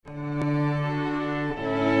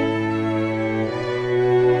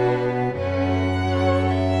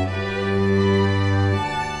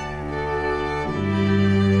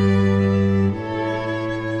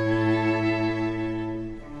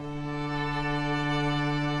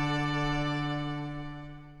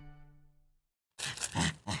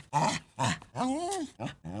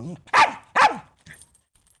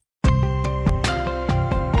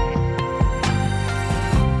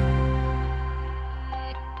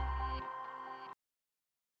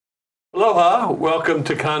Aloha, welcome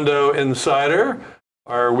to Condo Insider,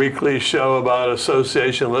 our weekly show about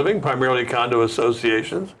association living, primarily condo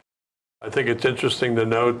associations. I think it's interesting to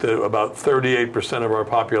note that about 38% of our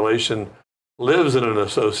population lives in an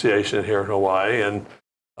association here in Hawaii, and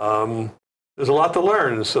there's a lot to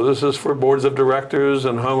learn. So this is for boards of directors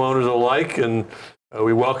and homeowners alike, and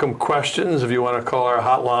we welcome questions. If you want to call our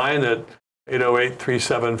hotline at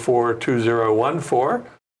 808-374-2014,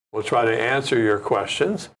 we'll try to answer your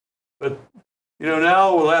questions. But,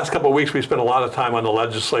 now the last couple of weeks, we spent a lot of time on the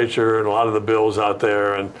legislature and a lot of the bills out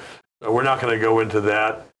there, and we're not going to go into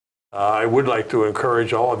that. I would like to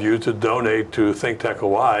encourage all of you to donate to Think Tech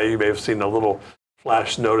Hawaii. You may have seen a little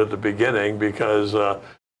flash note at the beginning because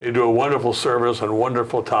they do a wonderful service on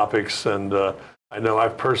wonderful topics, and I know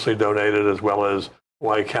I've personally donated as well as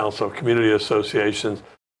Hawaii Council of Community Associations.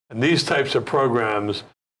 And these types of programs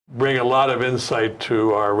bring a lot of insight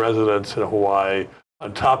to our residents in Hawaii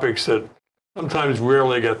on topics that sometimes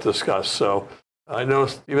rarely get discussed. So I know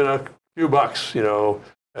even a few bucks, it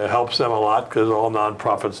helps them a lot because all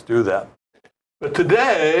nonprofits do that. But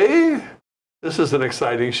today, this is an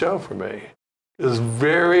exciting show for me. It's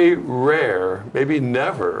very rare, maybe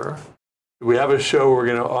never, do we have a show where we're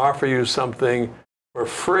going to offer you something for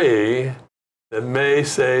free that may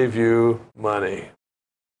save you money.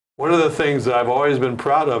 One of the things that I've always been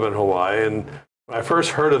proud of in Hawaii, and when I first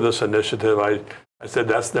heard of this initiative, I said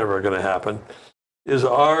that's never going to happen, is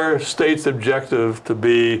our state's objective to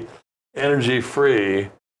be energy-free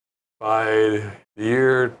by the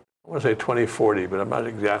year, I want to say 2040, but I'm not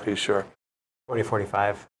exactly sure.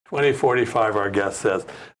 2045. 2045, our guest says.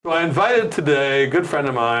 So I invited today a good friend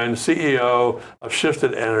of mine, CEO of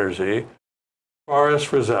ShiftedEnergy,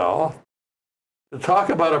 Frizzell, to talk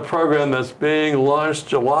about a program that's being launched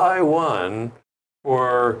July 1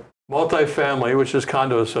 for multifamily, which is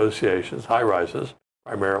condo associations, high-rises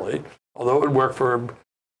primarily, although it would work for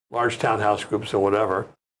large townhouse groups or whatever,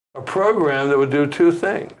 a program that would do two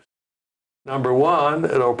things. Number one,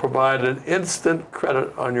 it'll provide an instant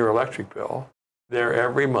credit on your electric bill there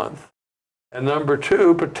every month. And number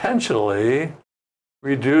two, potentially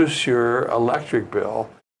reduce your electric bill.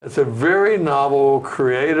 It's a very novel,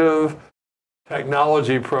 creative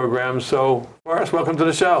technology program. So, Forrest, welcome to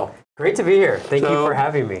the show. Great to be here. Thank you for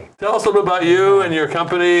having me. Tell us a little bit about you and your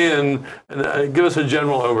company, and give us a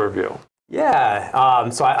general overview. Yeah,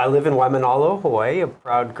 so I live in Waimanalo, Hawaii, a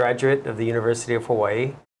proud graduate of the University of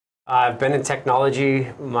Hawaii. I've been in technology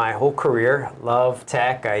my whole career, love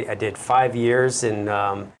tech. I did 5 years in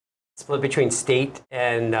split between state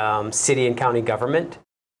and city and county government.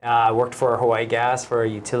 I worked for Hawaii Gas, for a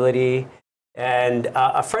utility. And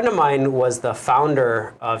a friend of mine was the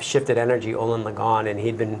founder of ShiftedEnergy, Olin Lagon, and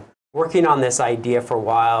he'd been working on this idea for a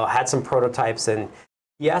while, had some prototypes, and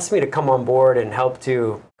he asked me to come on board and help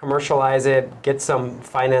to commercialize it, get some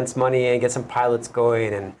finance money and get some pilots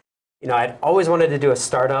going. And, I'd always wanted to do a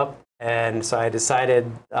startup, and so I decided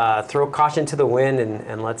throw caution to the wind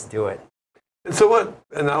and let's do it. And so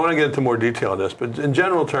and I want to get into more detail on this, but in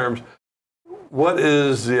general terms, what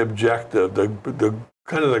is the objective, the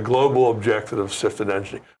kind of the global objective of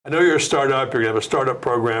ShiftedEnergy? I know you're a startup, you're going to have a startup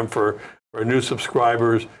program for new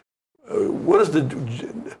subscribers. What is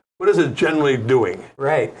it generally doing?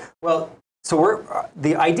 Right. Well, so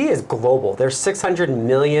the idea is global. There's 600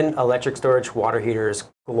 million electric storage water heaters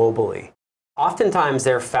globally. Oftentimes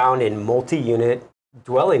they're found in multi-unit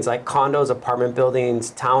dwellings like condos, apartment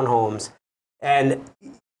buildings, townhomes, and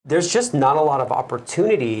there's just not a lot of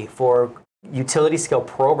opportunity for utility scale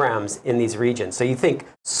programs in these regions. So you think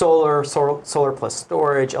solar plus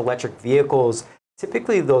storage, electric vehicles,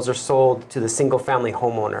 typically those are sold to the single family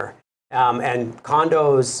homeowner. And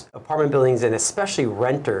condos, apartment buildings, and especially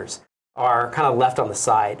renters are kind of left on the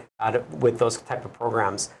side with those type of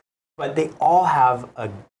programs. But they all have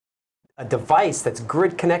a device that's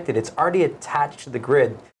grid connected. It's already attached to the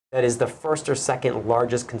grid that is the first or second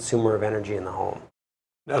largest consumer of energy in the home.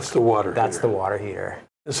 That's the water heater. That's the water heater.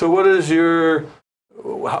 And so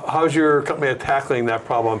how's your company tackling that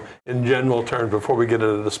problem in general terms before we get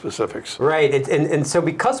into the specifics? Right, and so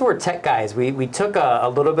because we're tech guys, we took a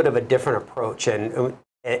little bit of a different approach,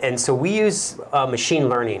 and so we use machine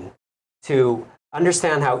learning to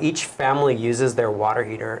understand how each family uses their water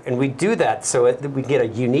heater, and we do that so we get a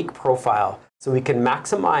unique profile, so we can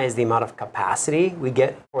maximize the amount of capacity we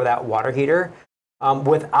get for that water heater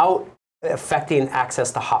without affecting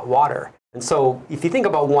access to hot water. And so if you think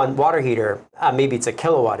about one water heater, maybe it's a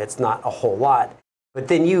kilowatt, it's not a whole lot. But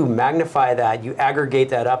then you magnify that, you aggregate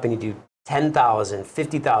that up, and you do 10,000,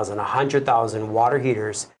 50,000, 100,000 water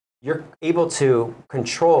heaters. You're able to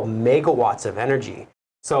control megawatts of energy.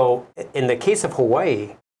 So in the case of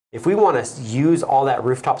Hawaii, if we want to use all that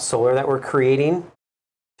rooftop solar that we're creating,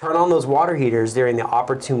 turn on those water heaters during the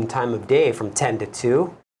opportune time of day from 10 to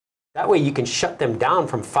 2. That way you can shut them down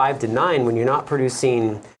from 5 to 9 when you're not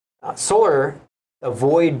producing solar,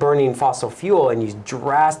 avoid burning fossil fuel, and you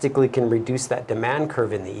drastically can reduce that demand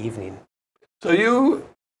curve in the evening. So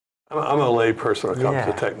I'm a lay person when it comes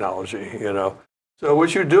to technology, So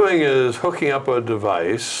what you're doing is hooking up a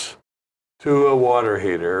device to a water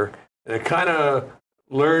heater, and it kind of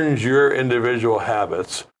learns your individual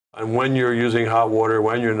habits on when you're using hot water,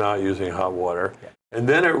 when you're not using hot water. Yeah. And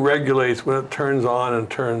then it regulates when it turns on and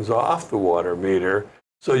turns off the water meter.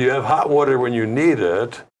 So you have hot water when you need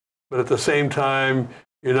it, but at the same time,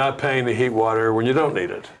 you're not paying the heat water when you don't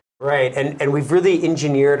need it. Right, and we've really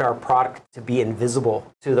engineered our product to be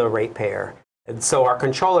invisible to the ratepayer. And so our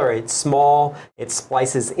controller, it's small, it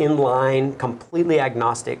splices in line, completely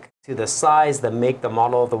agnostic to the size, the make, the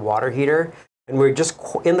model of the water heater. And we're just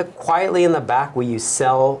quietly in the back, we use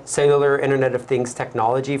cellular Internet of Things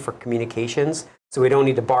technology for communications. So we don't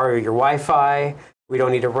need to borrow your Wi-Fi, we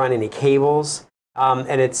don't need to run any cables.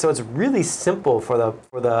 And it's really simple for the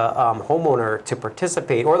homeowner to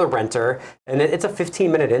participate, or the renter, and it's a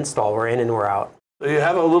 15-minute install. We're in and we're out. So you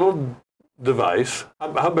have a little device.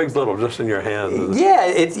 How big's little? Just in your hand? Yeah,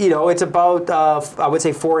 it's about I would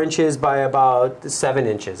say 4 inches by about 7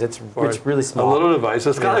 inches. It's really small. A little device.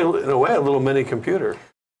 It's kind of in a way a little mini computer,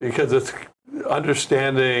 because it's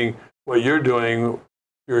understanding what you're doing.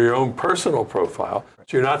 Your own personal profile,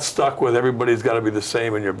 so you're not stuck with everybody's got to be the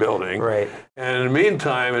same in your building. Right. And in the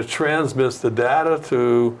meantime, it transmits the data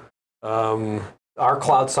to our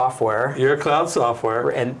cloud software. Your cloud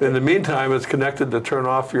software. And in the meantime, it's connected to turn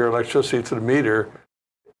off your electricity to the meter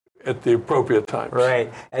at the appropriate times.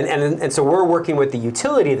 Right. And so we're working with the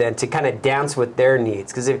utility then to kind of dance with their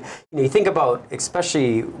needs. Because if you think about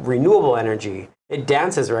especially renewable energy, it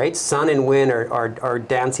dances, right? Sun and wind are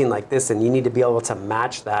dancing like this, and you need to be able to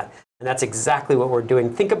match that. And that's exactly what we're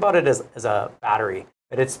doing. Think about it as a battery,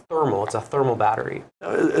 but it's thermal. It's a thermal battery.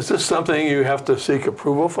 Is this something you have to seek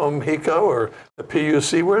approval from HECO or the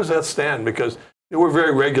PUC? Where does that stand? Because we're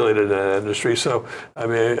very regulated in that industry. So, I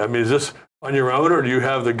mean, is this on your own, or do you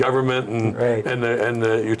have the government and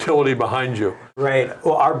the utility behind you? Right.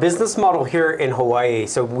 Well, our business model here in Hawaii,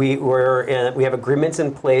 so we have agreements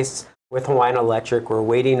in place with Hawaiian Electric. We're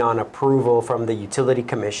waiting on approval from the Utility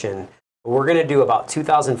Commission. We're going to do about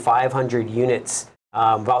 2,500 units,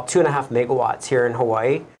 about 2.5 megawatts here in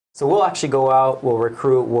Hawaii. So we'll actually go out, we'll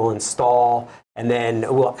recruit, we'll install, and then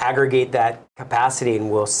we'll aggregate that capacity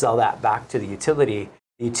and we'll sell that back to the utility.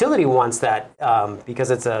 The utility wants that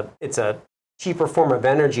because it's a cheaper form of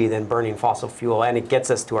energy than burning fossil fuel, and it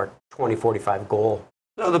gets us to our 2045 goal.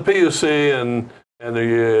 So the PUC and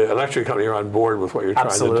the electric company are on board with what you're trying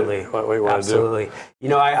to do. What you want Absolutely. to do. You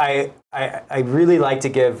know, I really like to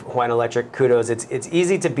give Hawaiian Electric kudos. It's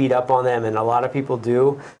easy to beat up on them, and a lot of people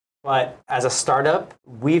do. But as a startup,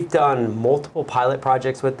 we've done multiple pilot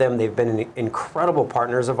projects with them. They've been incredible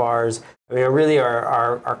partners of ours. I mean, really,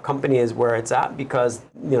 our company is where it's at because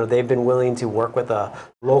they've been willing to work with a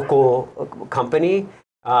local company.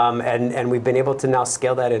 And we've been able to now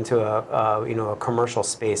scale that into a commercial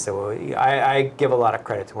space. So I give a lot of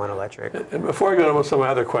credit to Hawaiian Electric. And before I go to some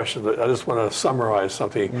other questions, I just want to summarize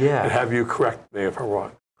something and have you correct me if I'm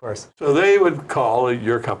wrong. Of course. So they would call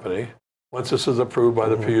your company once this is approved by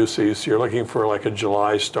the PUC. So you're looking for like a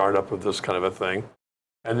July startup of this kind of a thing,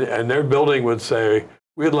 and their building would say,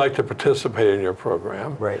 "We'd like to participate in your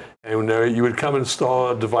program." Right. And you would come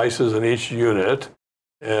install devices in each unit.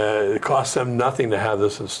 It costs them nothing to have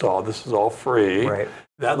this installed. This is all free. Right.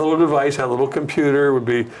 That little device, that little computer would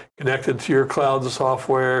be connected to your cloud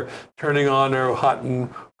software, turning on their hot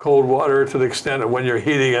and cold water to the extent of when you're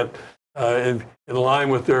heating it in line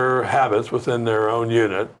with their habits within their own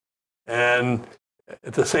unit. And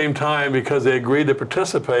at the same time, because they agreed to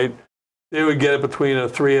participate, they would get it between a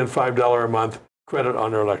 $3 and $5 a month credit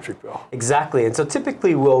on their electric bill. Exactly. And so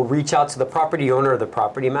typically we'll reach out to the property owner or the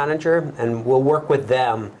property manager, and we'll work with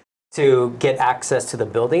them to get access to the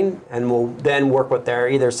building, and we'll then work with their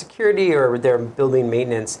either security or their building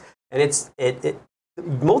maintenance. And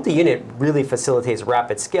multi-unit really facilitates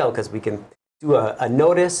rapid scale because we can do a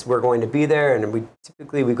notice, we're going to be there, and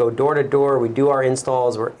we go door to door, we do our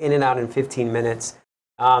installs, we're in and out in 15 minutes.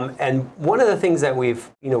 And one of the things that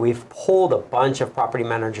we've polled a bunch of property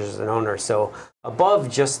managers and owners. So above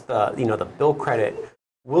just the bill credit,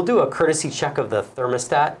 we'll do a courtesy check of the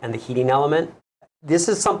thermostat and the heating element. This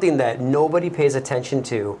is something that nobody pays attention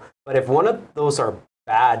to. But if one of those are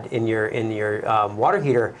bad in your water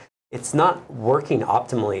heater, it's not working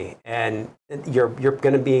optimally, and you're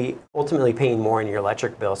going to be ultimately paying more in your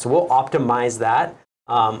electric bill. So we'll optimize that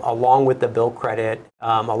along with the bill credit,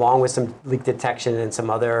 along with some leak detection and some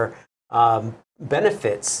other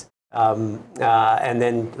benefits. And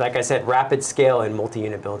then, like I said, rapid scale in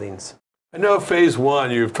multi-unit buildings. I know phase one,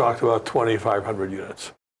 you've talked about 2,500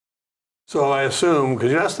 units. So I assume,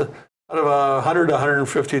 because out of 100 to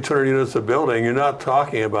 150, 200 units of building, you're not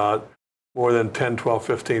talking about more than 10, 12,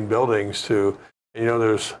 15 buildings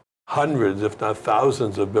there's hundreds, if not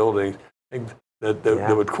thousands of buildings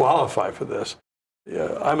that would qualify for this.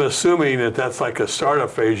 Yeah, I'm assuming that's like a startup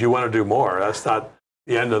phase. You want to do more. That's not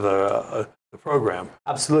the end of the program.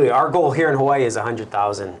 Absolutely. Our goal here in Hawaii is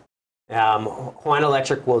 100,000. Hawaiian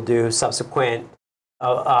Electric will do subsequent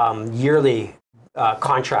yearly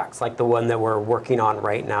contracts like the one that we're working on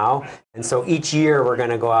right now. And so each year we're going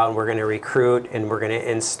to go out and we're going to recruit and we're going to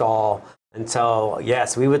install until,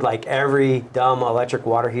 yes, we would like every dumb electric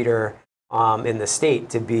water heater in the state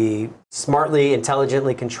to be smartly,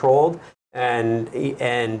 intelligently controlled and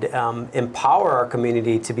empower our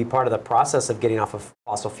community to be part of the process of getting off of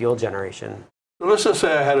fossil fuel generation. So let's just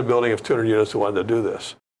say I had a building of 200 units that wanted to do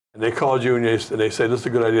this. And they called you and they say, this is a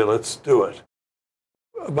good idea, let's do it.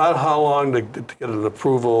 About how long to get an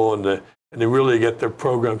approval and to really get their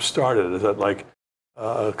program started? Is that like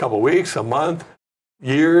a couple of weeks, a month,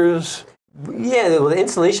 years? Yeah, the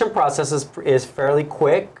installation process is fairly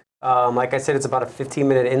quick. Like I said, it's about a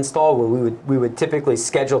 15-minute install. We would typically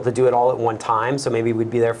schedule to do it all at one time. So maybe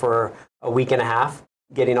we'd be there for a week and a half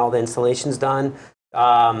getting all the installations done.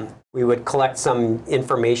 We would collect some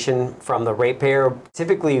information from the ratepayer.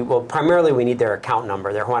 Typically, primarily we need their account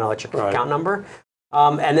number, their Hawaiian Electric account number.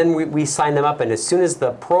 And then we sign them up. And as soon as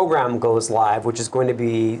the program goes live, which is going to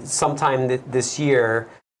be sometime this year,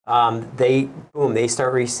 they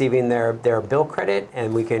start receiving their bill credit,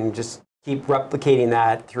 and we can just keep replicating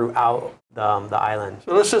that throughout the island.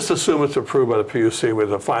 So let's just assume it's approved by the PUC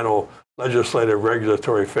with the final legislative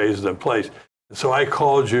regulatory phases in place. And so I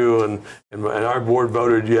called you, and our board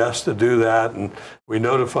voted yes to do that, and we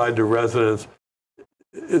notified the residents.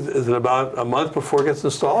 Is it about a month before it gets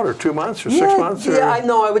installed, or 2 months, or 6 months? Or? Yeah,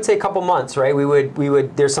 I would say a couple months, right? We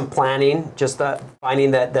would. There's some planning, just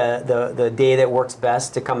finding that the day that works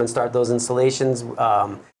best to come and start those installations.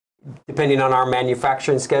 Depending on our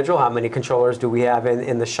manufacturing schedule, how many controllers do we have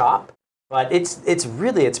in the shop? But it's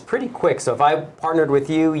pretty quick. So if I partnered with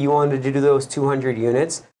you, you wanted to do those 200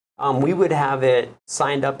 units, we would have it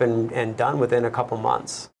signed up and done within a couple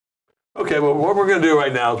months. Okay, well, what we're going to do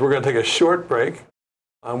right now is we're going to take a short break.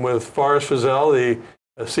 I'm with Forrest Frizzell,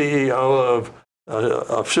 the CEO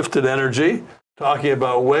of ShiftedEnergy, talking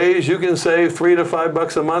about ways you can save $3 to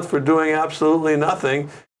 $5 a month for doing absolutely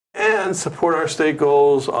nothing and support our state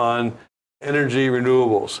goals on energy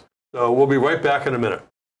renewables. So we'll be right back in a minute.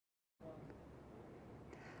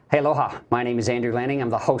 Hey, aloha. My name is Andrew Lanning.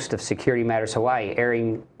 I'm the host of Security Matters Hawaii,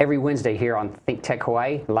 airing every Wednesday here on Think Tech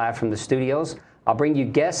Hawaii, live from the studios. I'll bring you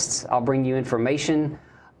guests. I'll bring you information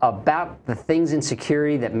about the things in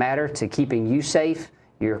security that matter to keeping you safe,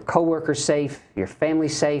 your coworkers safe, your family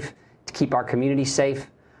safe, to keep our community safe.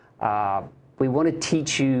 We want to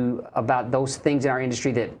teach you about those things in our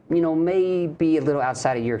industry that, may be a little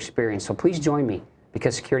outside of your experience. So please join me,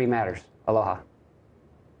 because security matters. Aloha.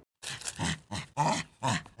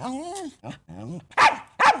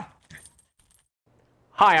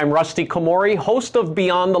 Hi, I'm Rusty Komori, host of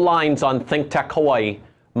Beyond the Lines on Think Tech Hawaii.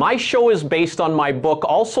 My show is based on my book,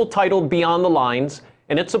 also titled Beyond the Lines,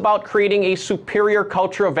 and it's about creating a superior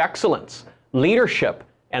culture of excellence, leadership,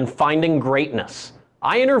 and finding greatness.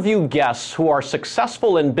 I interview guests who are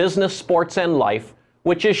successful in business, sports, and life,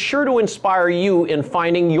 which is sure to inspire you in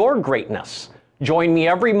finding your greatness. Join me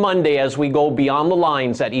every Monday as we go Beyond the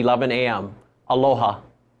Lines at 11 a.m. Aloha.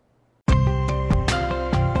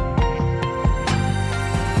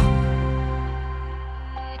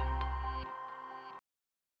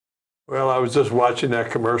 Well, I was just watching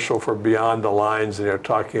that commercial for Beyond the Lines, and they're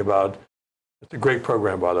talking about, it's a great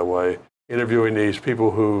program, by the way, interviewing these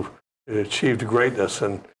people who've achieved greatness.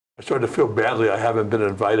 And I started to feel badly I haven't been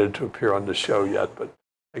invited to appear on the show yet, but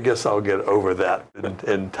I guess I'll get over that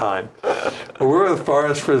in time. We're with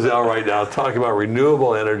Forrest Frizzell right now talking about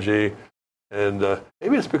renewable energy. And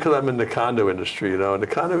maybe it's because I'm in the condo industry, In the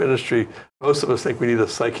condo industry, most of us think we need a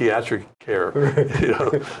psychiatric care.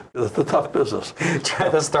 It's a tough business. Try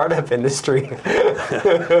the startup industry.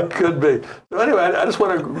 Could be. So anyway, I just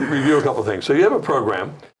want to review a couple of things. So you have a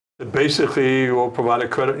program that basically will provide a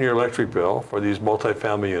credit in your electric bill for these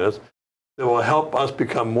multifamily units that will help us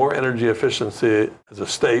become more energy efficiency as a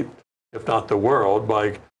state, if not the world,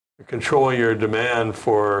 by controlling your demand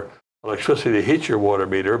for electricity to heat your water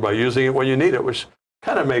meter by using it when you need it, which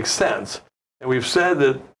kind of makes sense. And we've said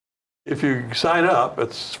that if you sign up,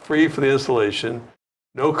 it's free for the installation,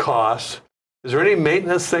 no cost. Is there any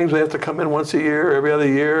maintenance things we have to come in once a year, every other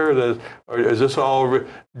year? Or is this all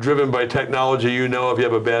driven by technology? You know if you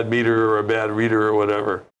have a bad meter or a bad reader or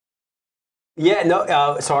whatever? Yeah,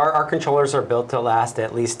 no. So our controllers are built to last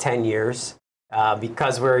at least 10 years.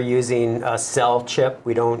 Because we're using a cell chip,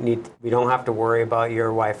 we don't have to worry about your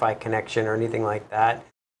Wi-Fi connection or anything like that.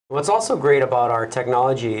 What's also great about our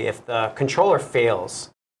technology, if the controller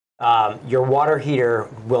fails, your water heater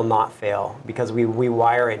will not fail because we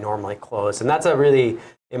wire it normally closed. And that's a really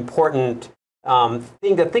important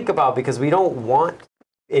thing to think about, because we don't want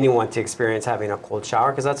anyone to experience having a cold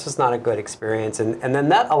shower, because that's just not a good experience. And then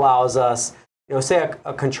that allows us, say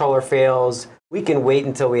a controller fails, we can wait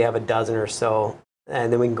until we have a dozen or so,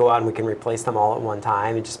 and then we can go out and we can replace them all at one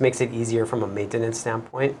time. It just makes it easier from a maintenance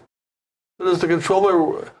standpoint. So is the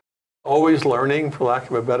controller always learning, for lack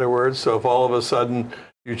of a better word? So if all of a sudden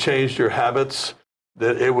you changed your habits,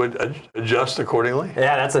 that it would adjust accordingly?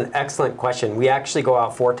 Yeah, that's an excellent question. We actually go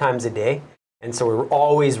out 4 times a day, and so we're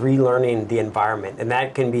always relearning the environment. And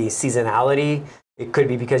that can be seasonality. It could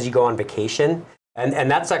be because you go on vacation.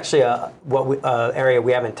 And that's actually area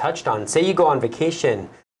we haven't touched on. Say you go on vacation,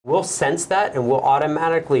 we'll sense that and we'll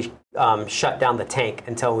automatically shut down the tank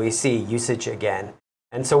until we see usage again.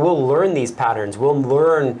 And so we'll learn these patterns. We'll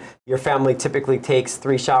learn your family typically takes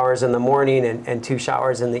 3 showers in the morning and 2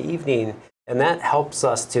 showers in the evening. And that helps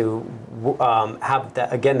us to have,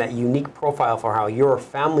 that unique profile for how your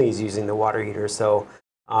family is using the water heater. So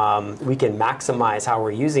we can maximize how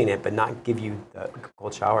we're using it, but not give you the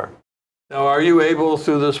cold shower. Now, are you able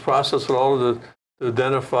through this process at all to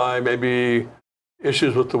identify maybe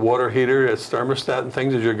issues with the water heater, its thermostat and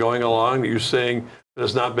things as you're going along that you're seeing that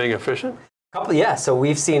it's not being efficient? So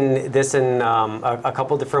we've seen this in a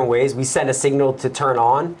couple different ways. We send a signal to turn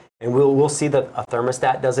on, and we'll see that a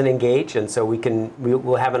thermostat doesn't engage, and so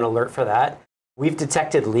we'll have an alert for that. We've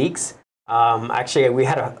detected leaks. Actually, we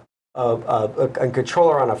had a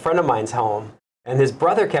controller on a friend of mine's home, and his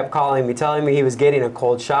brother kept calling me, telling me he was getting a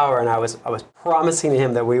cold shower, and I was promising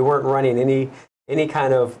him that we weren't running any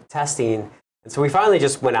kind of testing. And so we finally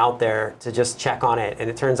just went out there to just check on it, and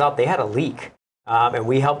it turns out they had a leak. And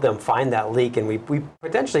we helped them find that leak, and we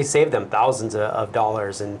potentially saved them thousands of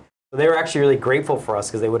dollars. And so they were actually really grateful for us,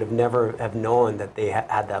 because they would have never have known that they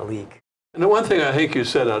had that leak. And the one thing I think you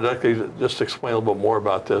said, I'd like to just explain a little bit more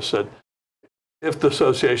about this, that if the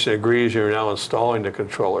association agrees you're now installing the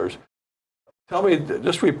controllers, tell me,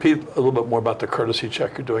 just repeat a little bit more about the courtesy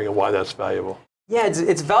check you're doing and why that's valuable. Yeah,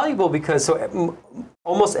 it's valuable because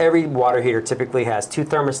almost every water heater typically has 2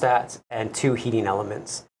 thermostats and 2 heating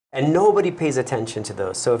elements. And nobody pays attention to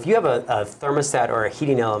those. So if you have a thermostat or a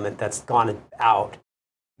heating element that's gone out,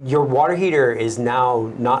 your water heater is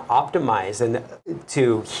now not optimized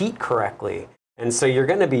to heat correctly. And so you're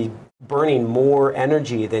going to be burning more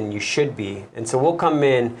energy than you should be. And so we'll come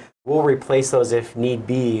in, we'll replace those if need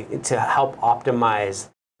be to help optimize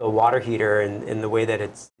the water heater in the way that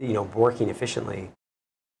it's working efficiently.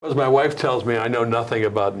 As my wife tells me, I know nothing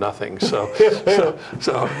about nothing. So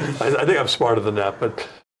I think I'm smarter than that. But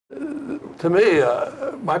to me,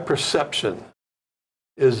 my perception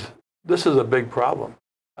is this is a big problem.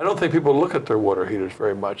 I don't think people look at their water heaters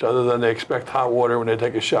very much, other than they expect hot water when they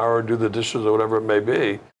take a shower, do the dishes, or whatever it may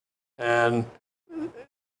be. And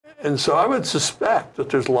so I would suspect that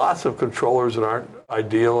there's lots of controllers that aren't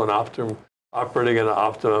ideal and operating in an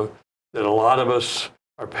optimum, that a lot of us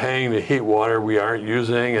are paying to heat water we aren't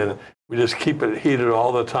using, and we just keep it heated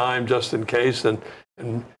all the time just in case. And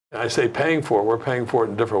I say paying for it, we're paying for it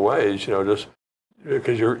in different ways, just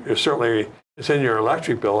because you're certainly, it's in your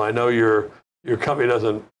electric bill. I know your company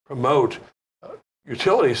doesn't promote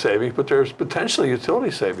utility savings, but there's potentially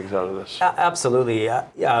utility savings out of this. Absolutely.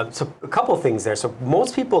 So a couple of things there. So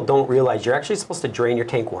most people don't realize you're actually supposed to drain your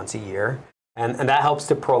tank once a year, and that helps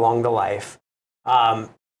to prolong the life.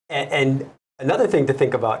 And another thing to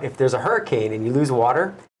think about, if there's a hurricane and you lose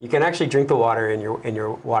water, you can actually drink the water in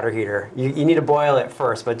your water heater. You need to boil it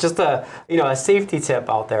first, but just a safety tip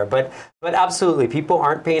out there. But absolutely, people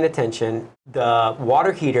aren't paying attention. The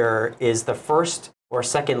water heater is the first or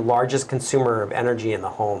second largest consumer of energy in the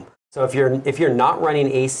home. So if you're not running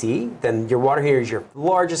AC, then your water heater is your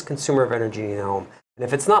largest consumer of energy in the home. And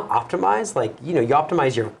if it's not optimized, you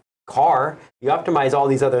optimize your car, you optimize all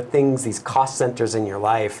these other things, these cost centers in your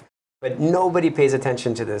life, but nobody pays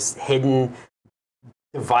attention to this hidden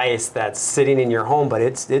device that's sitting in your home,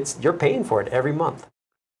 but you're paying for it every month.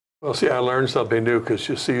 Well, see, I learned something new, because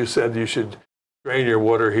you said you should drain your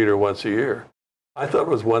water heater once a year. I thought it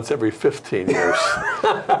was once every 15 years.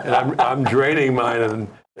 And I'm draining mine in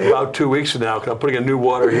about 2 weeks from now because I'm putting a new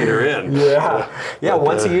water heater in. Yeah,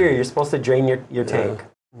 once a year you're supposed to drain your tank.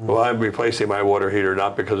 Well, I'm replacing my water heater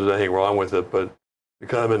not because there's anything wrong with it, but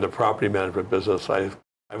because I'm in the property management business.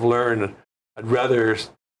 I've learned I'd rather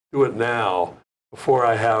do it now before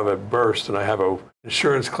I have it burst and I have an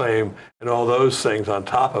insurance claim and all those things on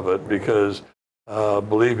top of it, because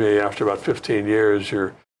believe me, after about 15 years,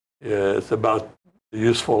 it's about the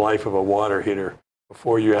useful life of a water heater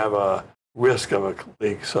before you have a risk of a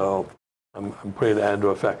leak. So I'm putting that into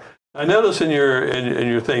effect. I notice in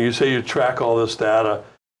your thing, you say you track all this data,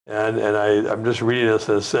 and I'm just reading this,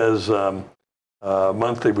 and it says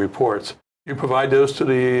monthly reports. You provide those to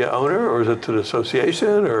the owner, or is it to the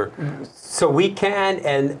association, or? So we can,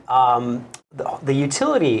 and the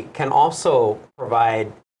utility can also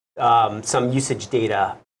provide some usage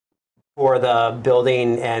data for the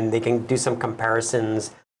building, and they can do some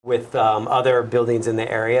comparisons with other buildings in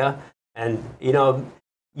the area. And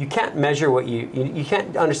you can't measure what you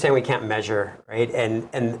can't understand what you can't measure, right?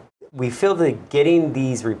 And we feel that getting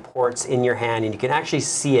these reports in your hand and you can actually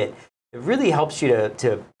see it, it really helps you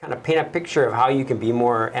to kind of paint a picture of how you can be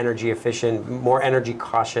more energy efficient, more energy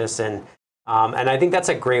cautious, and I think that's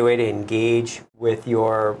a great way to engage with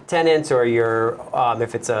your tenants, or your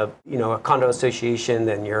if it's a condo association,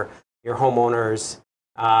 then your homeowners,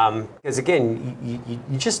 because again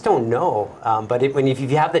you just don't know, but if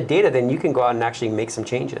you have the data, then you can go out and actually make some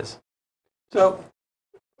changes. So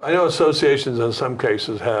I know associations in some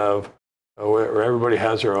cases have where everybody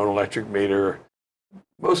has their own electric meter.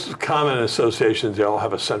 Most common associations, they all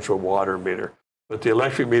have a central water meter, but the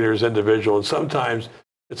electric meter is individual, and sometimes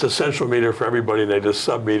it's a central meter for everybody, and they just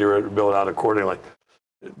sub-meter it and bill it out accordingly.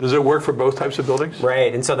 Does it work for both types of buildings?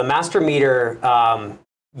 Right, and so the master meter,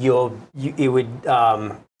 you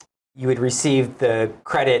would receive the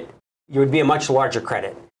credit. You would be a much larger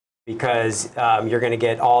credit because you're going to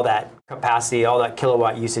get all that capacity, all that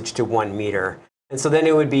kilowatt usage to one meter. And so then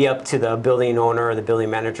it would be up to the building owner or the building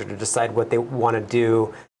manager to decide what they want to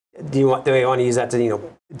do. Do they want to use that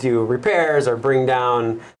to do repairs or bring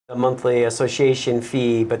down the monthly association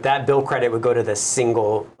fee? But that bill credit would go to the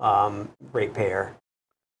single ratepayer.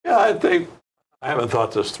 Yeah, I think I haven't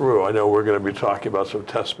thought this through. I know we're going to be talking about some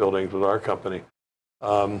test buildings with our company.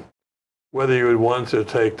 Whether you would want to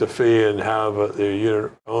take the fee and have the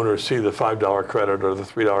unit owner see the $5 credit or the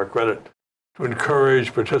 $3 credit to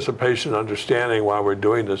encourage participation and understanding why we're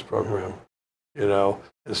doing this program. And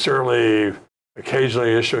certainly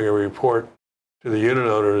occasionally issuing a report to the unit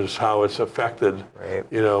owners how it's affected, right.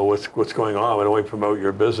 What's going on. We only promote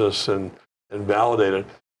your business and validate it.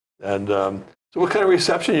 And so what kind of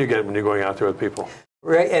reception you get when you're going out there with people?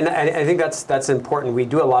 Right, and I think that's important. We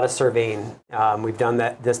do a lot of surveying. We've done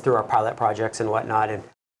this through our pilot projects and whatnot.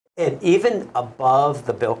 And even above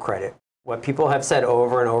the bill credit, what people have said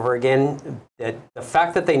over and over again, that the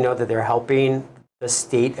fact that they know that they're helping the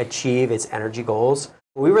state achieve its energy goals.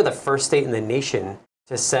 We were the first state in the nation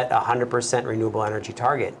to set a 100% renewable energy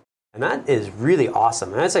target. And that is really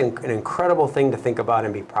awesome. And that's an incredible thing to think about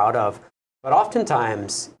and be proud of. But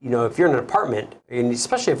oftentimes, if you're in an apartment, and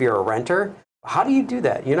especially if you're a renter, how do you do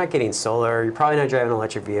that? You're not getting solar. You're probably not driving an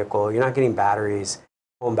electric vehicle. You're not getting batteries,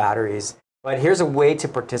 home batteries. But here's a way to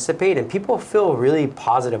participate, and people feel really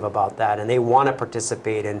positive about that, and they want to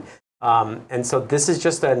participate. And so this is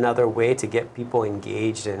just another way to get people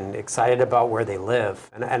engaged and excited about where they live.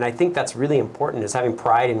 And I think that's really important, is having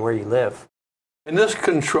pride in where you live. And this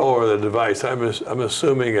controller, the device, I'm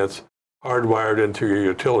assuming it's hardwired into your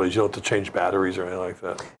utilities. You don't have to change batteries or anything like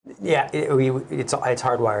that. Yeah, it's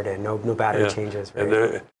hardwired in. No battery changes. Right?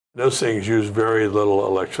 And those things use very little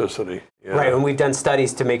electricity. Right, and we've done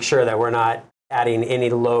studies to make sure that we're not adding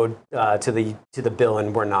any load to the bill,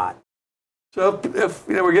 and we're not. So if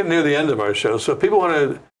we're getting near the end of our show, so if people want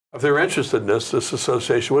to, if they're interested in this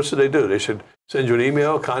association, what should they do? They should send you an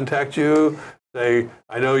email, contact you. I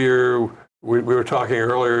know we were talking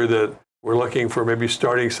earlier that we're looking for maybe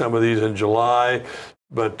starting some of these in July,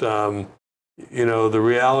 but the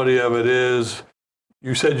reality of it is,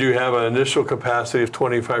 you said you have an initial capacity of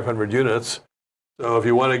 2,500 units. So if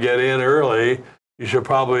you want to get in early, you should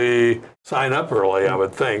probably sign up early, I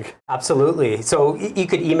would think. Absolutely. So you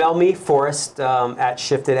could email me, Forrest at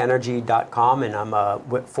ShiftedEnergy.com, and I'm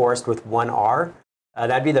Forrest with one R.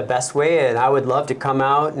 That'd be the best way, and I would love to come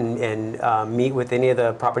out and meet with any of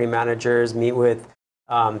the property managers, meet with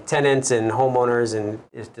tenants and homeowners, and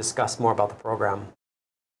discuss more about the program.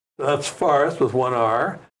 That's Forrest with one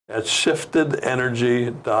R at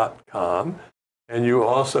ShiftedEnergy.com. And you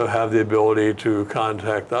also have the ability to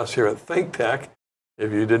contact us here at ThinkTech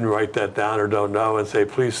if you didn't write that down or don't know, and say,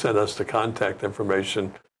 please send us the contact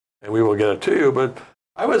information and we will get it to you. But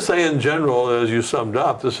I would say in general, as you summed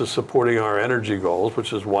up, this is supporting our energy goals,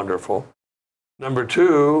 which is wonderful. Number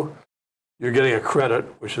 2, you're getting a credit,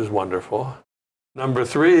 which is wonderful. Number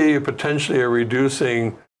 3, you potentially are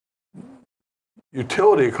reducing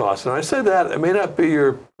utility costs. And I say that, it may not be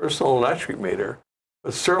your personal electric meter,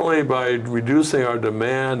 but certainly by reducing our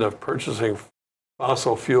demand of purchasing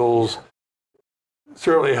fossil fuels,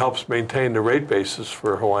 certainly helps maintain the rate basis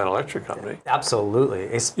for Hawaiian Electric Company. Absolutely,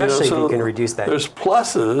 especially if you can reduce that. There's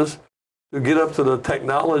pluses to get up to the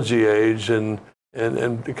technology age and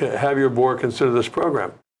have your board consider this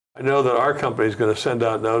program. I know that our company is going to send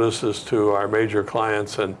out notices to our major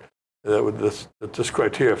clients and that this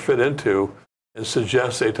criteria fit into, and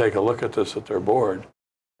suggest they take a look at this at their board.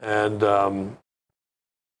 And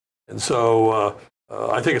so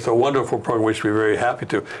I think it's a wonderful program we should be very happy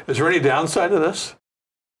to. Is there any downside to this?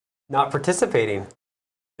 Not participating.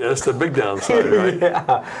 Yeah, that's the big downside, right?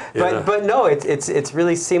 Yeah. But no, it's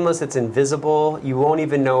really seamless. It's invisible. You won't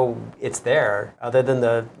even know it's there, other than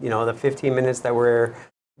the 15 minutes that we're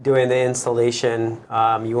doing the installation.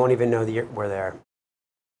 You won't even know that we're there.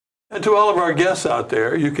 And to all of our guests out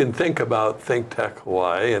there, you can think about ThinkTech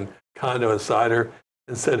Hawaii and Condo Insider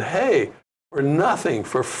and said, hey, for nothing,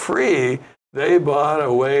 for free, they bought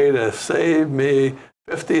a way to save me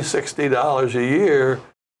 $50, $60 a year,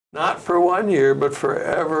 not for 1 year, but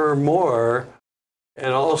forever more,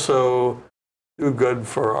 and also do good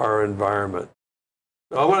for our environment.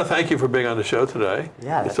 So I want to thank you for being on the show today.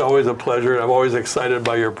 Yeah, it's always a pleasure. I'm always excited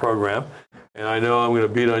by your program. And I know I'm going to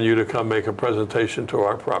beat on you to come make a presentation to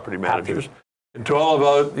our property managers. And to all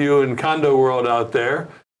about you in condo world out there,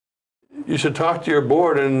 you should talk to your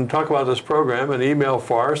board and talk about this program and email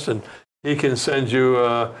Forrest, and he can send you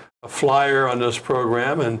a flyer on this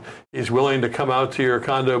program, and he's willing to come out to your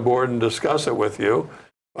condo board and discuss it with you.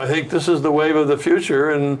 I think this is the wave of the future,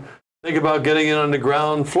 and think about getting in on the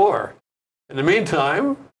ground floor. In the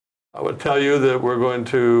meantime, I would tell you that we're going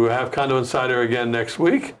to have Condo Insider again next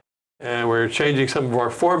week. And we're changing some of our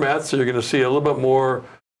formats, so you're going to see a little bit more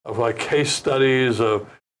of like case studies of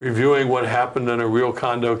reviewing what happened in a real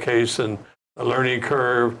condo case and a learning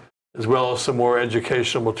curve, as well as some more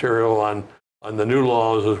educational material on the new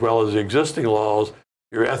laws as well as the existing laws,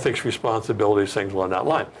 your ethics, responsibilities, things along that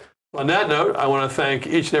line. On that note, I want to thank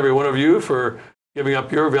each and every one of you for giving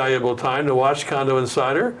up your valuable time to watch Condo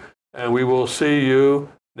Insider, and we will see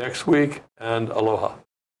you next week, and aloha.